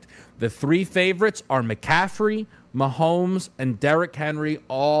shift. The 3 favorites are McCaffrey, Mahomes, and Derrick Henry,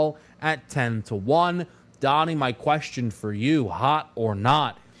 all at 10-1. Donnie, my question for you, hot or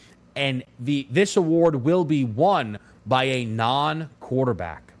not, and this award will be won by a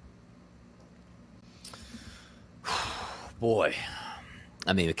non-quarterback. Boy.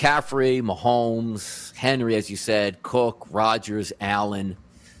 I mean, McCaffrey, Mahomes, Henry, as you said, Cook, Rodgers, Allen.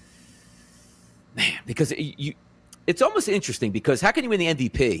 Man, because it's almost interesting because how can you win the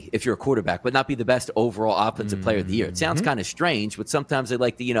MVP if you're a quarterback but not be the best overall offensive player of the year? It sounds kind of strange, but sometimes they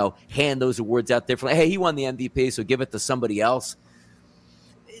like to, hand those awards out there for like, hey, he won the MVP, so give it to somebody else.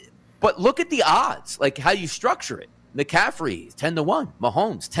 But look at the odds, like how you structure it. McCaffrey, 10-1.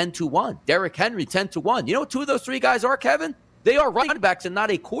 Mahomes, 10-1. Derrick Henry, 10-1. You know what 2 of those 3 guys are, Kevin? They are running backs and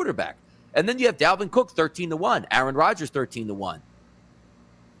not a quarterback. And then you have Dalvin Cook, 13-1. Aaron Rodgers, 13-1.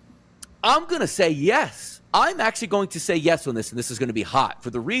 I'm going to say yes. I'm actually going to say yes on this, and this is going to be hot for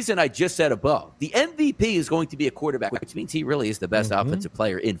the reason I just said above. The MVP is going to be a quarterback, which means he really is the best offensive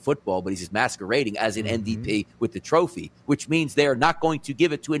player in football, but he's just masquerading as an MVP with the trophy, which means they're not going to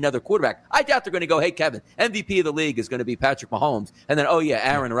give it to another quarterback. I doubt they're going to go, hey, Kevin, MVP of the league is going to be Patrick Mahomes, and then,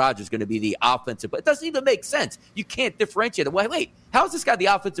 Aaron Rodgers is going to be the offensive. But it doesn't even make sense. You can't differentiate it. Wait, how is this guy the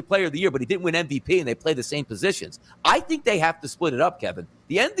offensive player of the year, but he didn't win MVP and they play the same positions? I think they have to split it up, Kevin.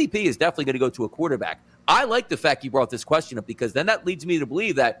 The MVP is definitely going to go to a quarterback. I like the fact you brought this question up because then that leads me to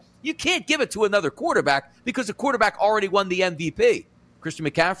believe that you can't give it to another quarterback because the quarterback already won the MVP. Christian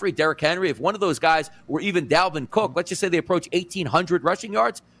McCaffrey, Derrick Henry, if one of those guys or even Dalvin Cook, let's just say they approach 1,800 rushing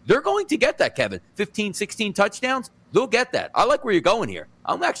yards, they're going to get that, Kevin. 15, 16 touchdowns, they'll get that. I like where you're going here.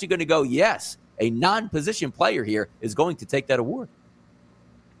 I'm actually going to go, yes, a non-position player here is going to take that award.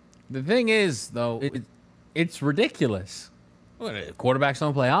 The thing is, though, it's ridiculous. Quarterbacks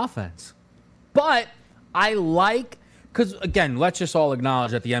don't play offense. But I like, because, again, let's just all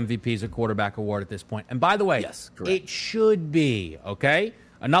acknowledge that the MVP is a quarterback award at this point. And by the way, yes, correct. It should be, okay?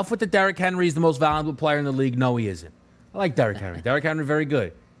 Enough with the Derrick Henry is the most valuable player in the league. No, he isn't. I like Derrick Henry. Derrick Henry, very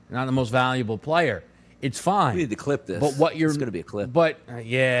good. Not the most valuable player. It's fine. We need to clip this. But what you're, it's going to be a clip. But,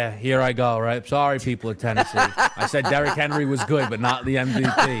 yeah, here I go, right? Sorry, people of Tennessee. I said Derrick Henry was good, but not the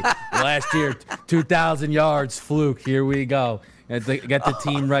MVP. Last year, 2,000 yards, fluke. Here we go. Get the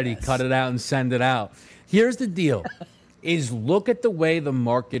team ready. Cut it out and send it out. Here's the deal. is look at the way the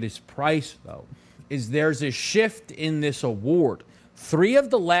market is priced, though, is there's a shift in this award. 3 of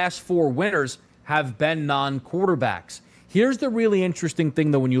the last 4 winners have been non-quarterbacks. Here's the really interesting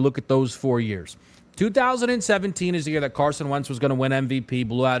thing, though, when you look at those 4 years. 2017 is the year that Carson Wentz was going to win MVP,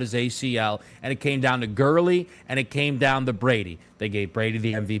 blew out his ACL, and it came down to Gurley, and it came down to Brady. They gave Brady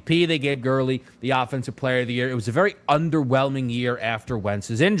the MVP. They gave Gurley the Offensive Player of the Year. It was a very underwhelming year after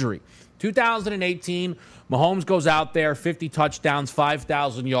Wentz's injury. 2018, Mahomes goes out there, 50 touchdowns,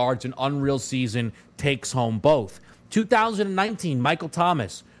 5,000 yards, an unreal season, takes home both. 2019, Michael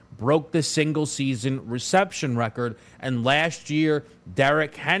Thomas broke the single-season reception record, and last year,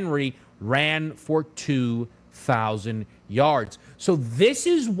 Derrick Henry ran for 2,000 yards. So this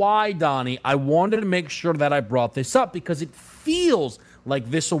is why, Donnie, I wanted to make sure that I brought this up, because it feels like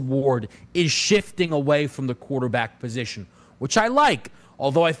this award is shifting away from the quarterback position, which I like.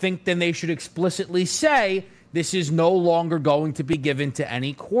 Although I think then they should explicitly say this is no longer going to be given to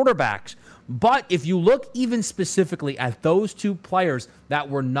any quarterbacks. But if you look even specifically at those 2 players that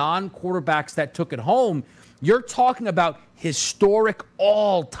were non-quarterbacks that took it home, you're talking about historic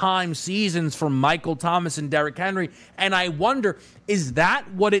all-time seasons from Michael Thomas and Derrick Henry. And I wonder, is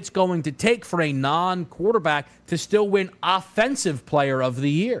that what it's going to take for a non-quarterback to still win Offensive Player of the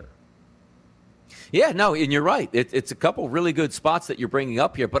Year? Yeah, no, and you're right. It's a couple really good spots that you're bringing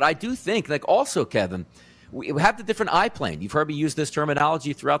up here. But I do think, like also, Kevin, we have the different eye plane. You've heard me use this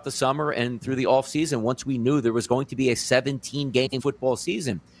terminology throughout the summer and through the offseason. Once we knew there was going to be a 17-game football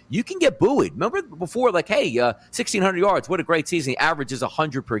season, you can get buoyed. Remember before, like, hey, 1,600 yards, what a great season. The average is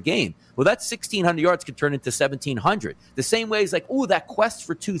 100 per game. Well, that 1,600 yards can turn into 1,700. The same way as like, oh, that quest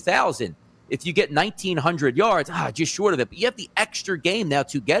for 2,000. If you get 1,900 yards, just short of it. But you have the extra game now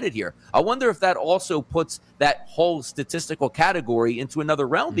to get it here. I wonder if that also puts that whole statistical category into another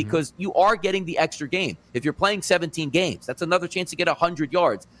realm, because you are getting the extra game. If you're playing 17 games, that's another chance to get 100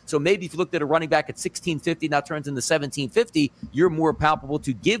 yards. So maybe if you looked at a running back at 1,650, now turns into 1,750, you're more palpable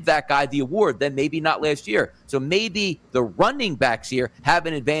to give that guy the award than maybe not last year. So maybe the running backs here have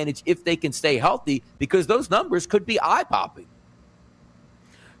an advantage if they can stay healthy, because those numbers could be eye-popping.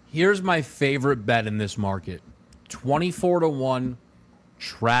 Here's my favorite bet in this market. 24-1,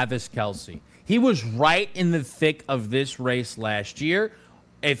 Travis Kelce. He was right in the thick of this race last year.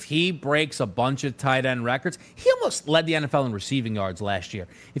 If he breaks a bunch of tight end records, he almost led the NFL in receiving yards last year.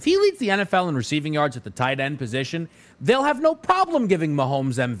 If he leads the NFL in receiving yards at the tight end position, they'll have no problem giving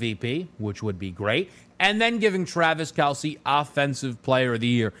Mahomes MVP, which would be great, and then giving Travis Kelce Offensive Player of the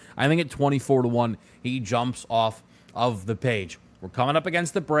Year. I think at 24-1, he jumps off of the page. We're coming up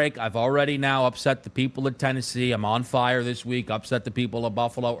against the break. I've already now upset the people of Tennessee. I'm on fire this week. Upset the people of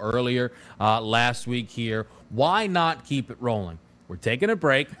Buffalo earlier last week here. Why not keep it rolling? We're taking a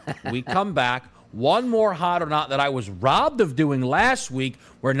break. We come back. One more hot or not that I was robbed of doing last week,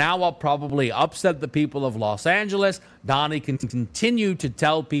 where now I'll probably upset the people of Los Angeles. Donnie can continue to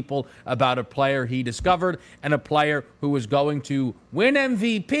tell people about a player he discovered and a player who was going to win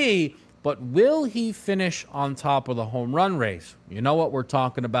MVP. But will he finish on top of the home run race? You know what we're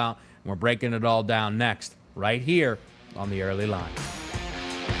talking about. And we're breaking it all down next, right here on the Early Line.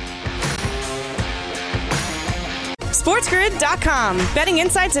 SportsGrid.com. Betting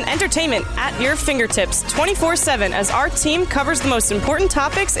insights and entertainment at your fingertips 24/7 as our team covers the most important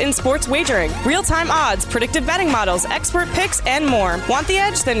topics in sports wagering. Real-time odds, predictive betting models, expert picks, and more. Want the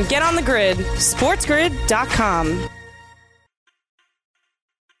edge? Then get on the grid. SportsGrid.com.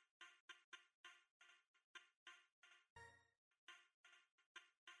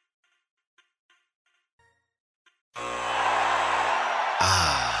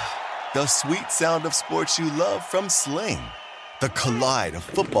 The sweet sound of sports you love from Sling. The collide of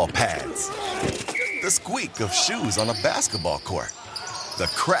football pads. The squeak of shoes on a basketball court.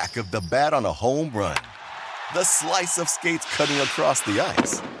 The crack of the bat on a home run. The slice of skates cutting across the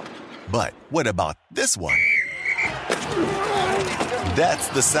ice. But what about this one? That's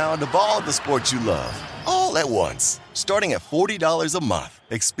the sound of all the sports you love, all at once. Starting at $40 a month.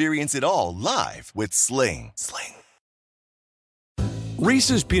 Experience it all live with Sling.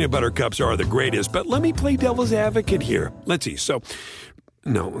 Reese's Peanut Butter Cups are the greatest, but let me play devil's advocate here. Let's see. So,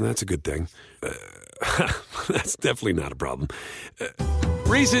 no, that's a good thing. That's definitely not a problem.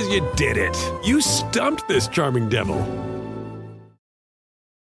 Reese's, you did it. You stumped this charming devil.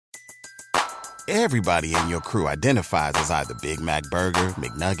 Everybody in your crew identifies as either Big Mac Burger,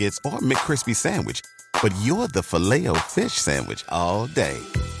 McNuggets, or McCrispy Sandwich. But you're the Filet-O-Fish Sandwich all day.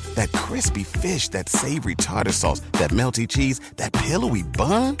 That crispy fish, that savory tartar sauce, that melty cheese, that pillowy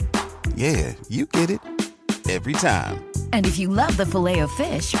bun. Yeah, you get it. Every time. And if you love the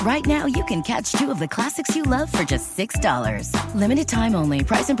Filet-O-Fish, right now you can catch 2 of the classics you love for just $6. Limited time only.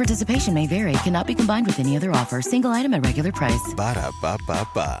 Price and participation may vary. Cannot be combined with any other offer. Single item at regular price.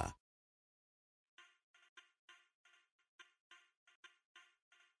 Ba-da-ba-ba-ba.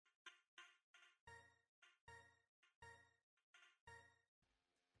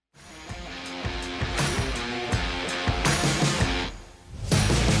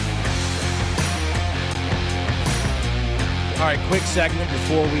 All right, quick segment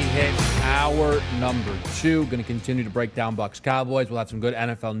before we hit hour number 2. Going to continue to break down Bucs Cowboys. We'll have some good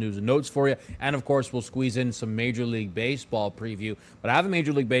NFL news and notes for you. And, of course, we'll squeeze in some Major League Baseball preview. But I have a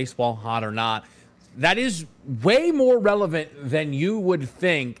Major League Baseball, hot or not, that is way more relevant than you would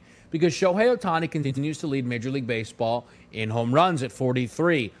think because Shohei Ohtani continues to lead Major League Baseball in home runs at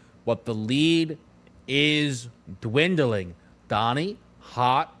 43. But the lead is dwindling. Donnie,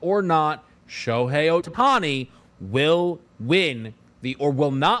 hot or not, Shohei Ohtani will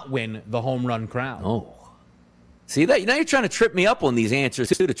not win the home run crown. Oh. See that? Now you're trying to trip me up on these answers,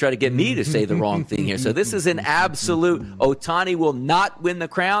 too, to try to get me to say the wrong thing here. So this is an absolute Ohtani will not win the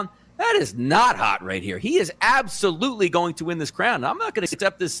crown. That is not hot right here. He is absolutely going to win this crown. I'm not going to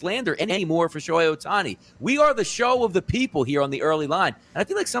accept this slander anymore for Shohei Ohtani. We are the show of the people here on the early line. And I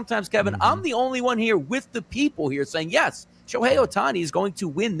feel like sometimes, Kevin, I'm the only one here with the people here saying, yes, Shohei Ohtani is going to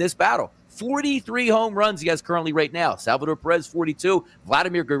win this battle. 43 home runs he has currently right now. Salvador Perez, 42.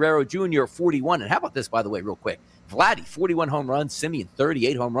 Vladimir Guerrero Jr., 41. And how about this, by the way, real quick? Vladdy, 41 home runs. Semien,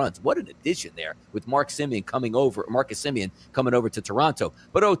 38 home runs. What an addition there with Marcus Semien coming over to Toronto.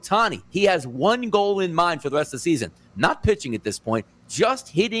 But Ohtani, he has one goal in mind for the rest of the season. Not pitching at this point, just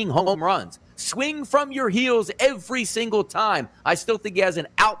hitting home runs. Swing from your heels every single time. I still think he has an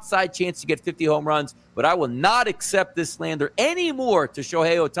outside chance to get 50 home runs, but I will not accept this slander anymore to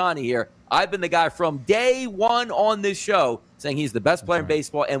Shohei Ohtani here. I've been the guy from day one on this show saying he's the best player in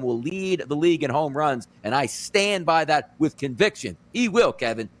baseball and will lead the league in home runs, and I stand by that with conviction. He will,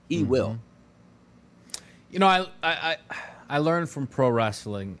 Kevin. He will. You know, I learned from pro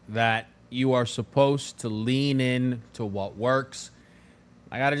wrestling that you are supposed to lean in to what works.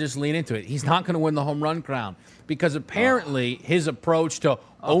 I got to just lean into it. He's not going to win the home run crown because apparently his approach to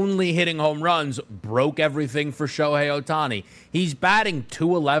only hitting home runs broke everything for Shohei Ohtani. He's batting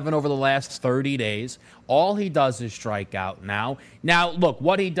 .211 over the last 30 days. All he does is strike out now. Now, look,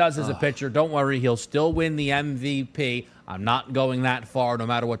 what he does as a pitcher, don't worry, he'll still win the MVP. I'm not going that far, no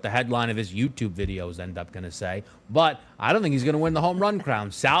matter what the headline of his YouTube videos end up going to say. But I don't think he's going to win the home run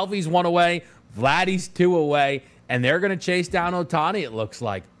crown. Salvi's 1 away, Vladdy's 2 away, and they're going to chase down Ohtani, it looks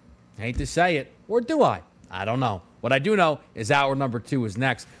like. Hate to say it, or do I? I don't know. What I do know is hour number 2 is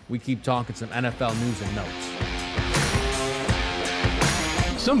next. We keep talking some NFL news and notes.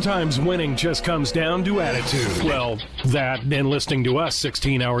 Sometimes winning just comes down to attitude. Well, that and listening to us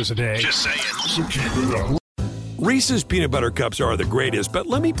 16 hours a day. Just saying. Reese's peanut butter cups are the greatest, but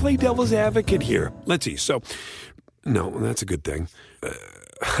let me play devil's advocate here. Let's see. So, no, that's a good thing.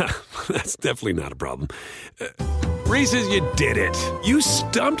 That's definitely not a problem. Reese's, you did it. You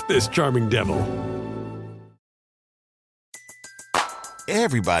stumped this charming devil.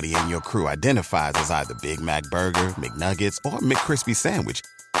 Everybody in your crew identifies as either Big Mac Burger, McNuggets, or McCrispy Sandwich.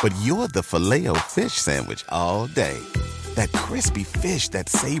 But you're the Filet-O-Fish Sandwich all day. That crispy fish, that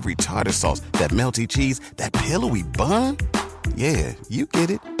savory tartar sauce, that melty cheese, that pillowy bun. Yeah, you get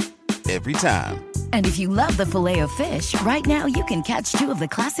it. Every time. And if you love the Filet-O-Fish, right now you can catch 2 of the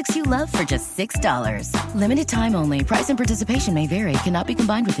classics you love for just $6. Limited time only. Price and participation may vary. Cannot be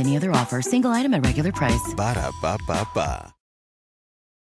combined with any other offer. Single item at regular price. Ba-da-ba-ba-ba.